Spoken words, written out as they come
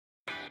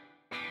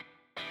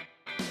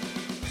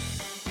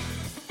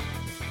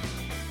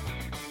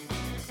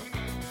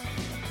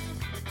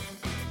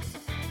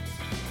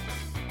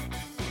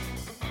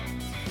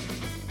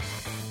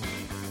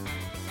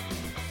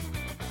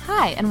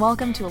Hi, and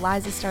welcome to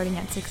Eliza Starting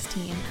at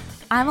 16.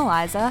 I'm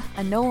Eliza,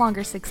 a no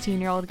longer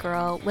 16-year-old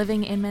girl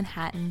living in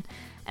Manhattan,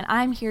 and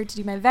I'm here to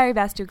do my very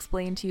best to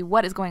explain to you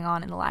what is going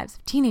on in the lives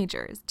of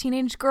teenagers,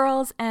 teenage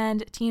girls,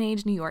 and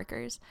teenage New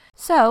Yorkers.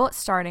 So,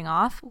 starting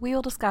off, we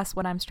will discuss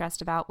what I'm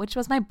stressed about, which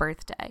was my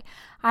birthday.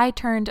 I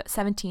turned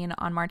 17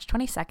 on March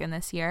 22nd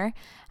this year,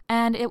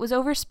 and it was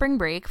over spring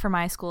break for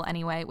my school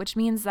anyway, which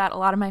means that a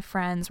lot of my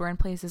friends were in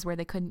places where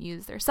they couldn't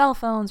use their cell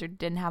phones or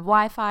didn't have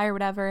Wi-Fi or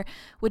whatever,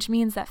 which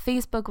means that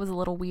Facebook was a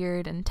little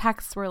weird and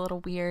texts were a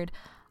little weird.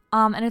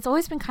 And it's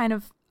always been kind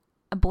of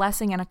a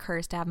blessing and a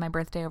curse to have my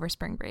birthday over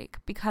spring break,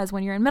 because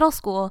when you're in middle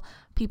school,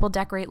 people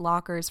decorate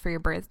lockers for your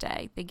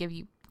birthday.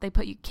 They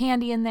put you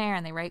candy in there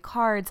and they write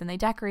cards and they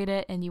decorate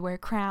it and you wear a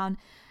crown.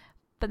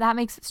 But that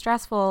makes it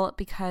stressful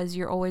because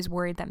you're always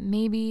worried that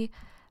maybe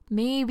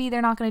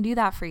they're not going to do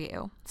that for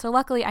you. So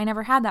luckily, I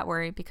never had that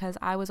worry because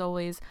I was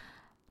always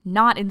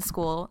not in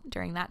school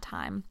during that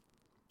time.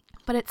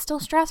 But it's still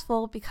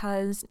stressful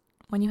because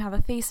when you have a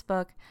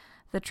Facebook,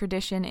 the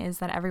tradition is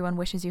that everyone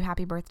wishes you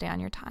happy birthday on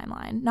your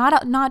timeline.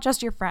 Not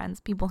just your friends,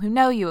 people who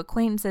know you,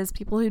 acquaintances,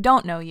 people who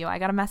don't know you. I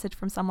got a message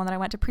from someone that I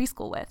went to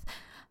preschool with.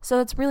 So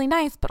it's really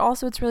nice, but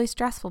also it's really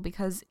stressful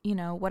because,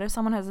 what if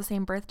someone has the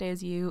same birthday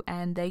as you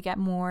and they get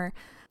more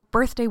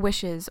birthday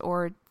wishes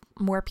or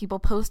more people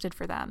posted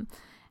for them?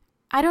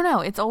 I don't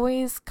know. It's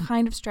always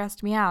kind of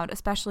stressed me out,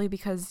 especially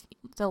because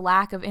the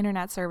lack of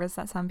internet service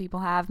that some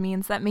people have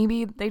means that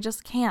maybe they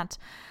just can't.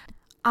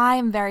 I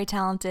am very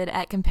talented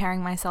at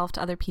comparing myself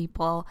to other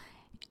people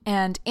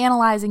and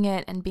analyzing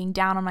it and being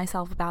down on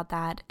myself about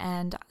that.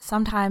 And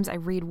sometimes I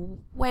read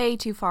way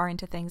too far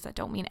into things that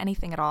don't mean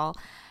anything at all.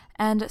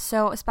 And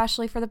so,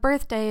 especially for the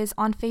birthdays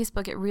on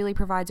Facebook, it really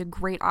provides a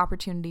great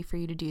opportunity for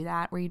you to do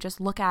that, where you just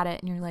look at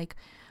it and you're like,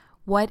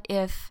 what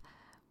if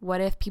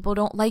people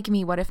don't like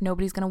me? What if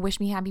nobody's going to wish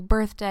me happy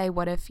birthday?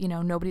 What if,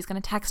 nobody's going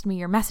to text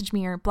me or message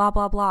me or blah,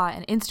 blah, blah.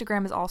 And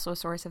Instagram is also a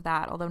source of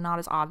that, although not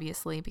as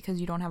obviously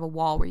because you don't have a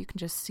wall where you can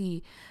just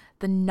see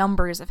the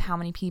numbers of how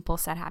many people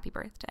said happy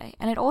birthday.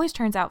 And it always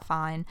turns out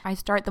fine. I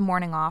start the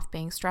morning off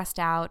being stressed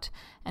out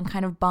and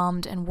kind of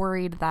bummed and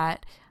worried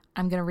that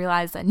I'm going to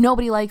realize that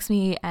nobody likes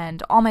me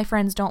and all my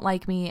friends don't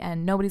like me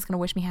and nobody's going to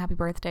wish me happy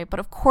birthday.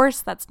 But of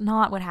course, that's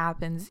not what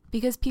happens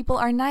because people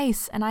are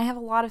nice. And I have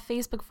a lot of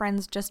Facebook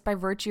friends just by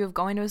virtue of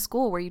going to a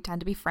school where you tend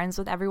to be friends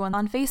with everyone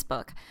on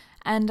Facebook.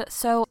 And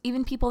so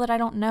even people that I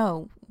don't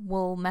know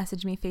will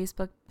message me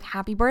Facebook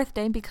happy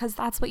birthday because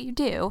that's what you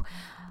do.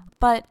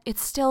 But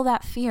it's still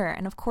that fear.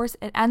 And of course,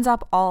 it ends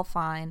up all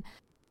fine.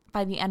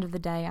 By the end of the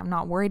day, I'm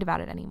not worried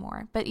about it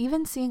anymore. But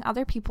even seeing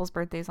other people's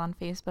birthdays on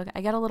Facebook,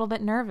 I get a little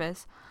bit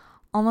nervous,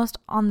 almost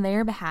on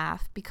their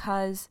behalf,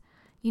 because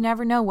you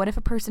never know. What if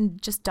a person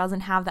just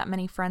doesn't have that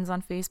many friends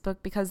on Facebook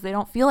because they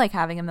don't feel like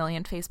having a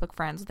million Facebook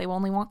friends? They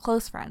only want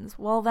close friends.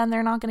 Well, then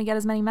they're not going to get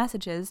as many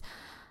messages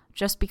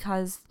just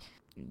because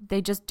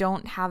they just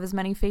don't have as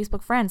many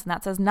Facebook friends. And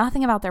that says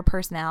nothing about their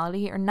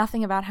personality or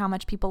nothing about how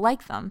much people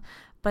like them,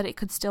 but it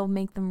could still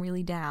make them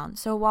really down.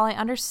 So while I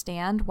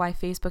understand why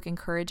Facebook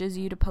encourages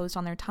you to post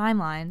on their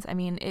timelines,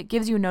 it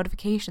gives you a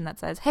notification that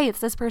says, hey,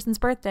 it's this person's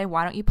birthday,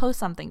 why don't you post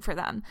something for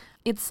them?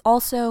 It's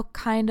also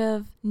kind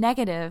of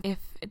negative if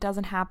it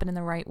doesn't happen in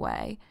the right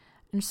way.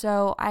 And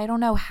so I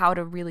don't know how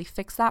to really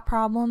fix that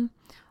problem,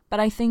 but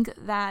I think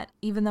that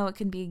even though it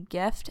can be a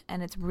gift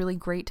and it's really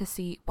great to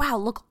see, wow,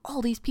 look, all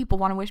these people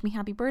want to wish me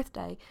happy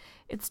birthday,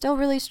 it's still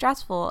really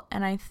stressful,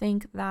 and I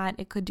think that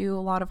it could do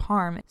a lot of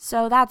harm.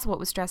 So that's what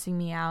was stressing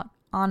me out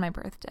on my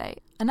birthday.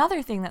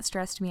 Another thing that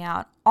stressed me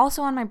out,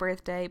 also on my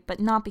birthday, but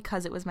not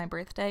because it was my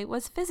birthday,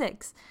 was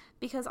physics.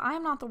 Because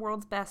I'm not the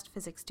world's best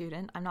physics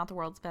student. I'm not the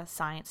world's best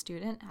science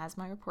student, as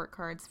my report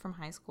cards from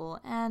high school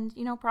and,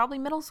 probably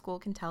middle school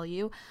can tell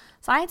you.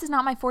 Science is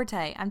not my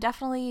forte. I'm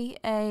definitely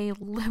a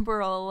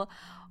liberal,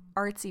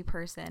 artsy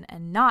person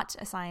and not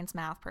a science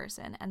math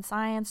person. And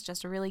science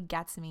just really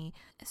gets me.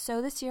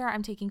 So this year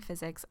I'm taking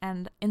physics,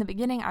 and in the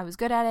beginning I was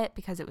good at it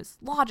because it was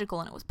logical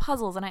and it was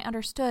puzzles and I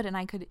understood and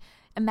I could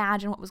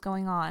imagine what was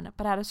going on.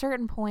 But at a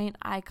certain point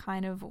I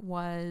kind of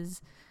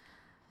was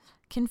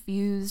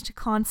confused.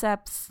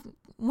 Concepts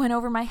went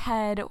over my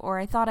head, or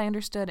I thought I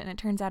understood and it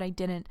turns out I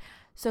didn't.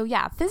 So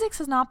yeah, physics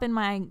has not been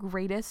my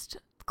greatest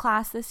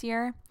class this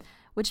year,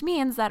 which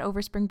means that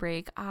over spring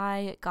break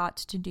I got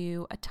to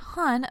do a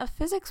ton of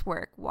physics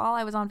work while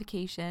I was on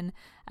vacation.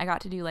 I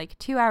got to do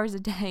 2 hours a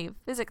day of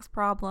physics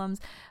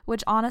problems,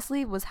 which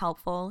honestly was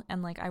helpful,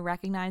 and I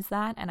recognize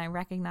that, and I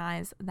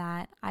recognize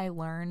that I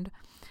learned,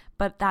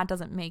 but that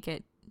doesn't make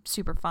it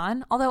super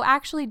fun. Although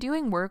actually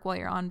doing work while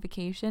you're on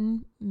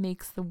vacation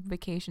makes the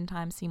vacation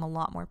time seem a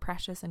lot more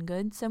precious and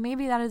good. So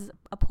maybe that is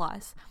a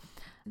plus.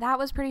 That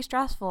was pretty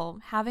stressful.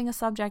 Having a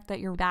subject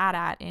that you're bad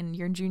at in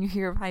your junior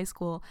year of high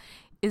school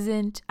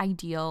isn't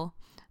ideal,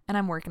 and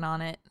I'm working on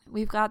it.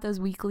 We've got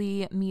those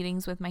weekly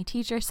meetings with my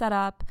teacher set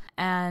up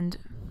and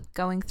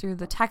going through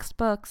the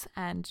textbooks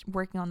and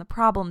working on the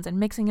problems and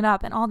mixing it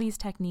up and all these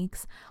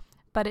techniques.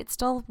 But it's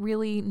still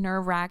really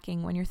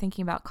nerve-wracking when you're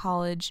thinking about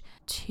college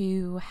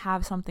to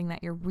have something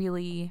that you're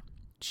really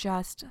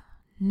just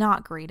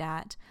not great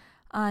at.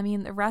 I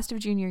mean, the rest of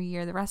junior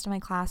year, the rest of my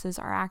classes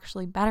are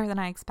actually better than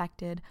I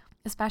expected,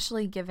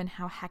 especially given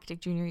how hectic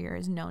junior year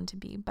is known to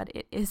be. But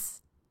it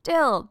is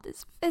still,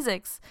 this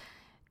physics,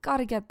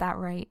 gotta get that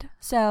right.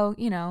 So,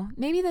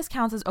 maybe this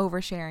counts as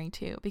oversharing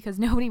too, because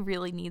nobody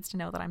really needs to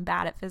know that I'm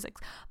bad at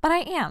physics, but I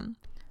am.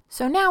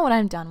 So now what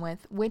I'm done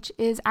with, which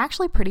is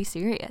actually pretty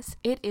serious,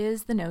 it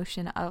is the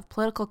notion of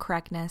political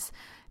correctness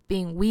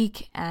being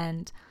weak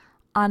and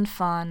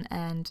unfun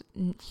and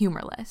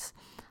humorless.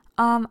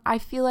 I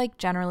feel like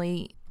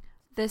generally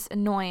this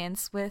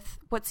annoyance with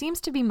what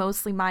seems to be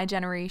mostly my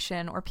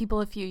generation or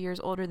people a few years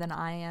older than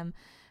I am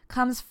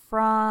comes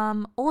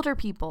from older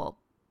people,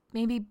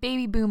 maybe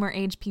baby boomer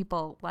age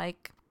people,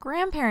 like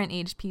grandparent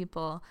age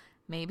people,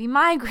 maybe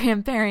my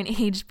grandparent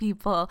age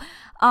people,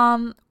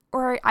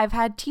 or I've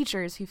had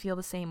teachers who feel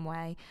the same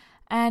way.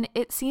 And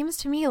it seems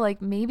to me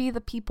like maybe the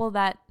people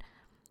that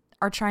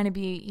are trying to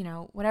be,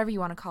 whatever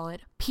you want to call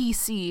it,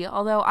 PC,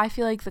 although I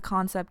feel like the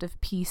concept of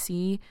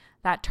PC,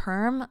 that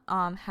term,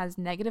 has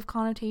negative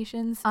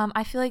connotations.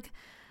 I feel like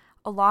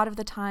a lot of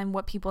the time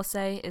what people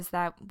say is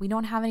that we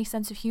don't have any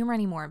sense of humor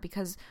anymore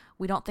because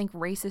we don't think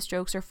racist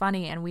jokes are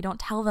funny and we don't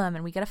tell them,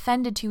 and we get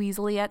offended too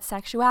easily at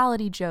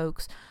sexuality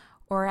jokes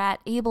or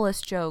at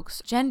ableist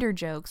jokes, gender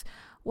jokes.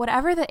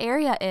 Whatever the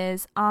area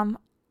is,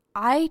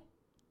 I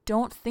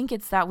don't think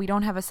it's that we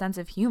don't have a sense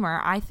of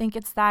humor. I think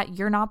it's that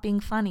you're not being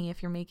funny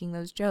if you're making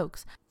those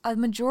jokes. A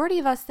majority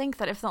of us think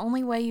that if the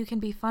only way you can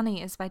be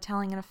funny is by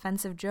telling an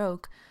offensive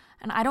joke,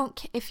 and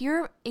if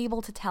you're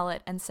able to tell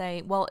it and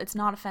say, well, it's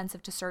not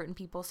offensive to certain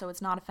people, so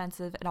it's not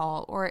offensive at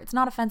all, or it's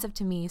not offensive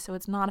to me, so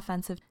it's not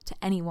offensive to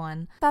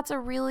anyone, that's a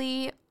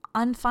really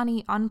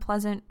unfunny,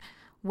 unpleasant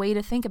way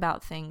to think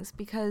about things,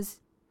 because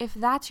if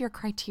that's your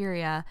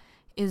criteria,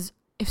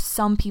 if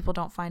some people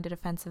don't find it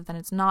offensive, then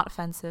it's not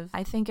offensive.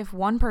 I think if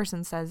one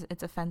person says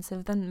it's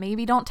offensive, then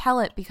maybe don't tell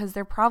it, because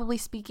they're probably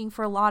speaking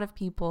for a lot of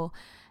people.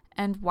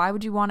 And why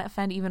would you want to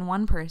offend even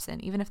one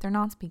person, even if they're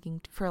not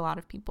speaking for a lot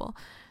of people?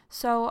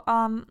 So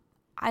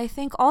I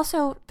think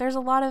also there's a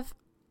lot of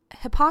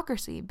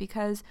hypocrisy,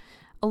 because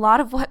a lot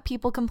of what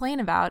people complain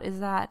about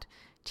is that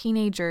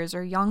teenagers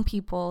or young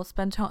people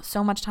spend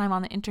so much time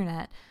on the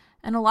internet.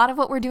 And a lot of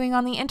what we're doing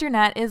on the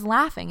internet is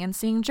laughing and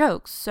seeing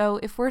jokes.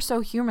 So if we're so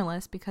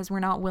humorless because we're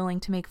not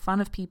willing to make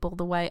fun of people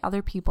the way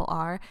other people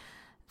are,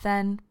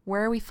 then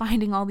where are we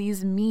finding all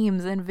these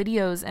memes and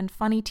videos and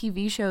funny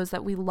TV shows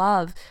that we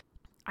love?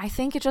 I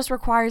think it just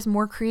requires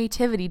more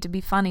creativity to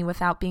be funny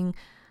without being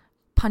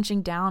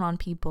punching down on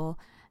people.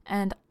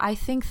 And I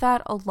think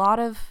that a lot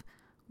of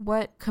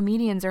what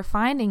comedians are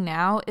finding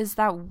now is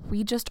that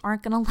we just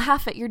aren't going to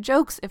laugh at your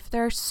jokes if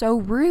they're so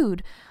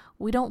rude.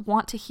 We don't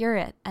want to hear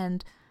it.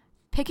 And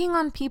picking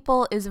on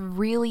people is a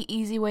really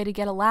easy way to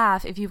get a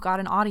laugh if you've got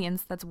an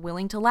audience that's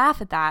willing to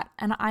laugh at that.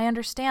 And I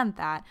understand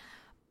that.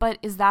 But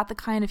is that the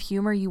kind of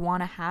humor you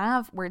want to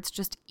have, where it's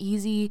just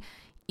easy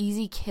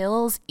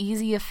kills,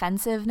 easy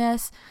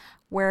offensiveness,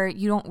 where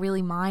you don't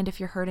really mind if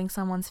you're hurting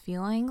someone's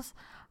feelings?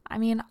 I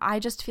mean, I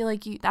just feel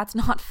like that's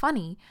not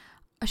funny.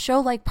 A show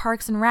like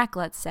Parks and Rec,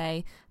 let's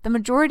say, the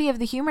majority of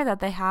the humor that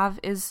they have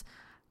is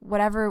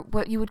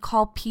what you would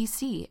call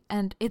PC,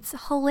 and it's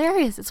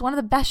hilarious. It's one of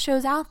the best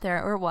shows out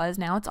there, or it was.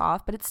 Now it's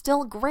off, but it's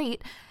still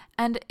great,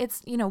 and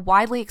it's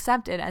widely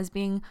accepted as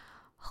being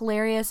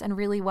hilarious and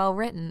really well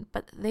written.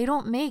 But they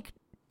don't make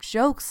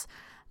jokes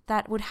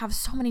that would have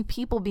so many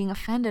people being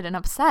offended and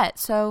upset.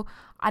 So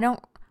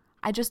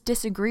I just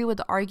disagree with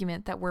the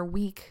argument that we're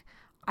weak.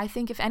 I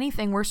think if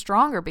anything, we're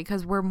stronger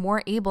because we're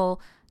more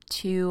able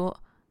to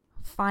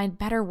find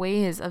better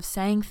ways of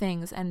saying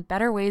things and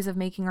better ways of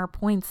making our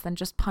points than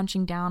just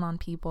punching down on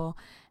people.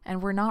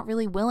 And we're not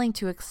really willing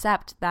to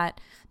accept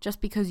that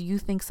just because you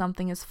think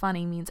something is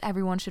funny means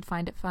everyone should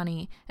find it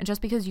funny. And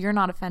just because you're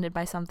not offended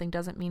by something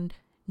doesn't mean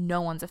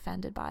no one's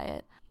offended by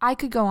it. I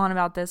could go on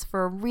about this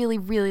for a really,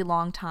 really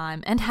long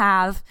time and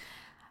have.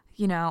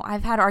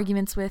 I've had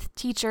arguments with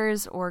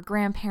teachers or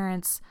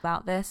grandparents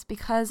about this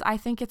because I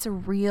think it's a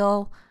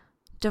real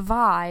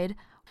divide.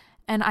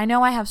 And I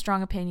know I have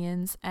strong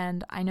opinions,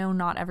 and I know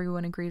not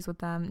everyone agrees with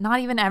them.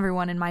 Not even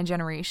everyone in my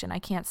generation. I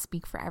can't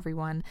speak for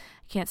everyone.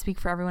 I can't speak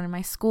for everyone in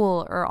my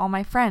school or all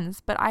my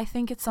friends. But I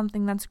think it's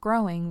something that's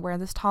growing, where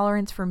this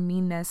tolerance for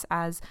meanness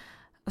as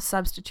a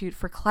substitute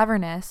for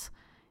cleverness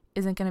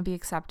isn't going to be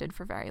accepted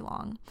for very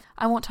long.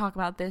 I won't talk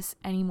about this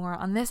anymore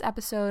on this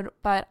episode,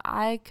 but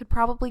I could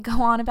probably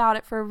go on about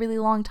it for a really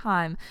long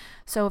time.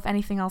 So if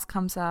anything else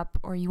comes up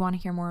or you want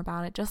to hear more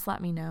about it, just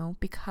let me know,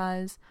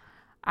 because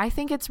I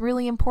think it's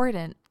really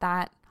important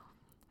that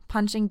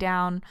punching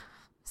down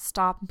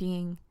stop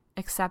being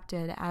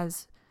accepted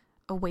as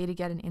a way to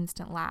get an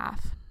instant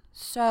laugh.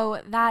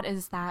 So that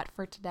is that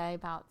for today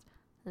about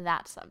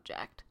that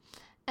subject.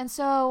 And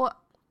so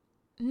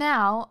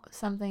now,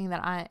 something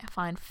that I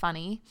find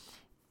funny,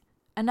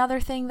 another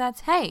thing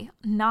that's,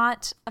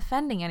 not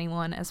offending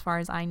anyone as far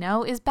as I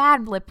know, is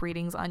bad lip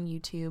readings on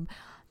YouTube.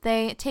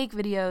 They take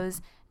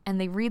videos and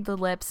they read the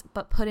lips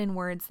but put in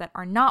words that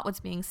are not what's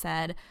being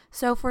said.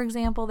 So, for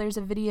example, there's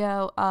a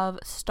video of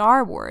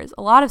Star Wars,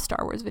 a lot of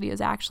Star Wars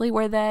videos actually,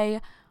 where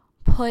they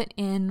put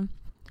in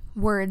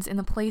words in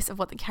the place of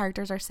what the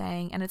characters are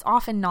saying, and it's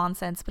often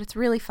nonsense, but it's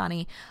really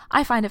funny.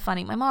 I find it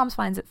funny. My mom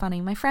finds it funny.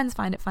 My friends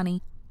find it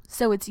funny.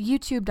 So it's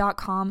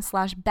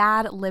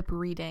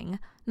youtube.com/badlipreading.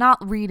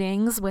 Not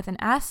readings with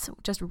an S,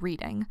 just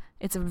reading.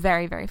 It's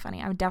very, very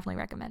funny. I would definitely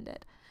recommend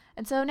it.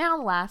 And so now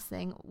the last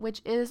thing,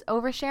 which is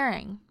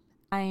oversharing.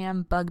 I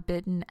am bug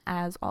bitten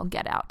as all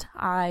get out.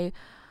 I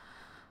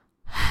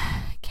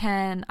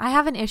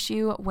have an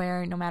issue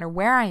where no matter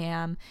where I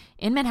am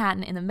in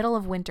Manhattan in the middle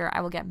of winter,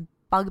 I will get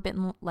bug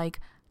bitten like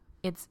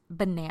it's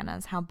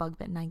bananas how bug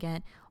bitten I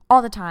get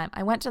all the time.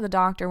 I went to the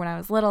doctor when I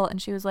was little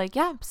and she was like,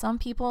 yeah, some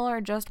people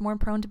are just more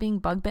prone to being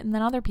bug bitten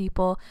than other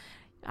people.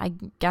 I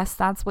guess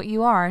that's what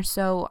you are.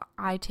 So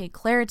I take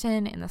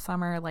Claritin in the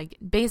summer, like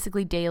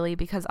basically daily,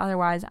 because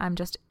otherwise I'm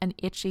just an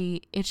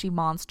itchy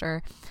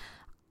monster.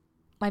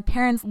 My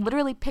parents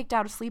literally picked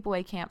out a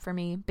sleepaway camp for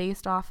me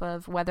based off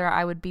of whether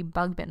I would be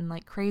bug bitten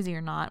like crazy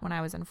or not when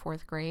I was in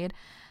 4th grade.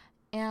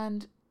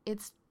 And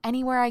it's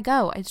anywhere I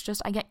go, it's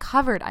just, I get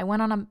covered. I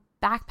went on a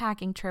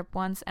backpacking trip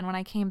once, and when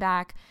I came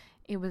back,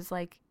 it was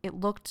like, it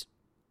looked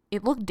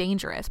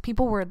dangerous.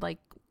 People were like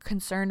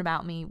concerned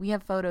about me. We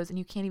have photos and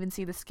you can't even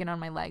see the skin on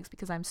my legs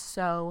because I'm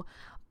so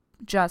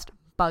just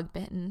bug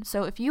bitten.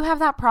 So if you have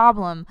that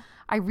problem,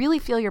 I really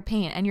feel your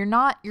pain, and you're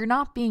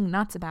not being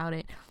nuts about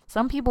it.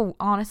 Some people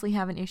honestly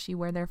have an issue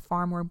where they're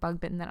far more bug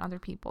bitten than other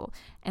people,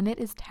 and it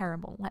is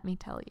terrible, let me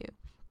tell you.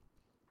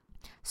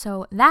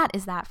 So that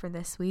is that for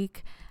this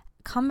week.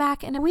 Come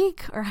back in a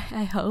week, or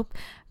I hope,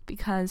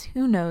 because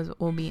who knows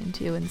what we'll be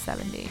into in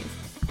 7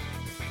 days.